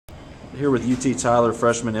here with UT Tyler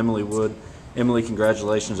freshman Emily Wood. Emily,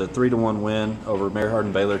 congratulations, a 3-1 win over Mary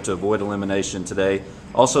Hardin-Baylor to avoid elimination today.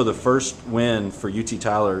 Also the first win for UT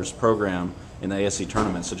Tyler's program in the ASC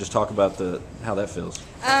tournament. So just talk about how that feels.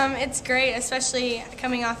 It's great, especially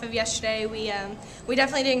coming off of yesterday. We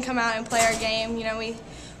definitely didn't come out and play our game. You know,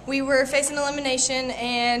 we were facing elimination,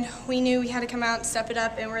 and we knew we had to come out and step it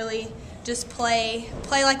up and really just play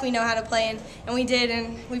like we know how to play, and we did,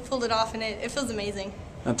 and we pulled it off, and it feels amazing.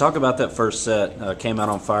 Now talk about that first set. Came out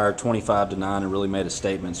on fire, 25-9, and really made a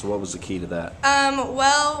statement. So what was the key to that?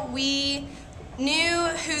 Well, we knew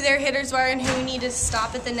who their hitters were and who we needed to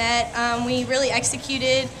stop at the net. We really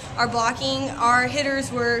executed our blocking. Our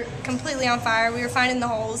hitters were completely on fire. We were finding the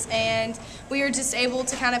holes, and we were just able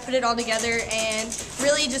to kind of put it all together and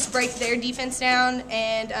really just break their defense down.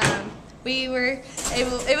 And we were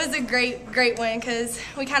able. It was a great win because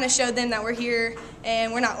we kind of showed them that we're here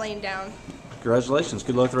and we're not laying down. Congratulations.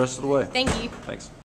 Good luck the rest of the way. Thank you. Thanks.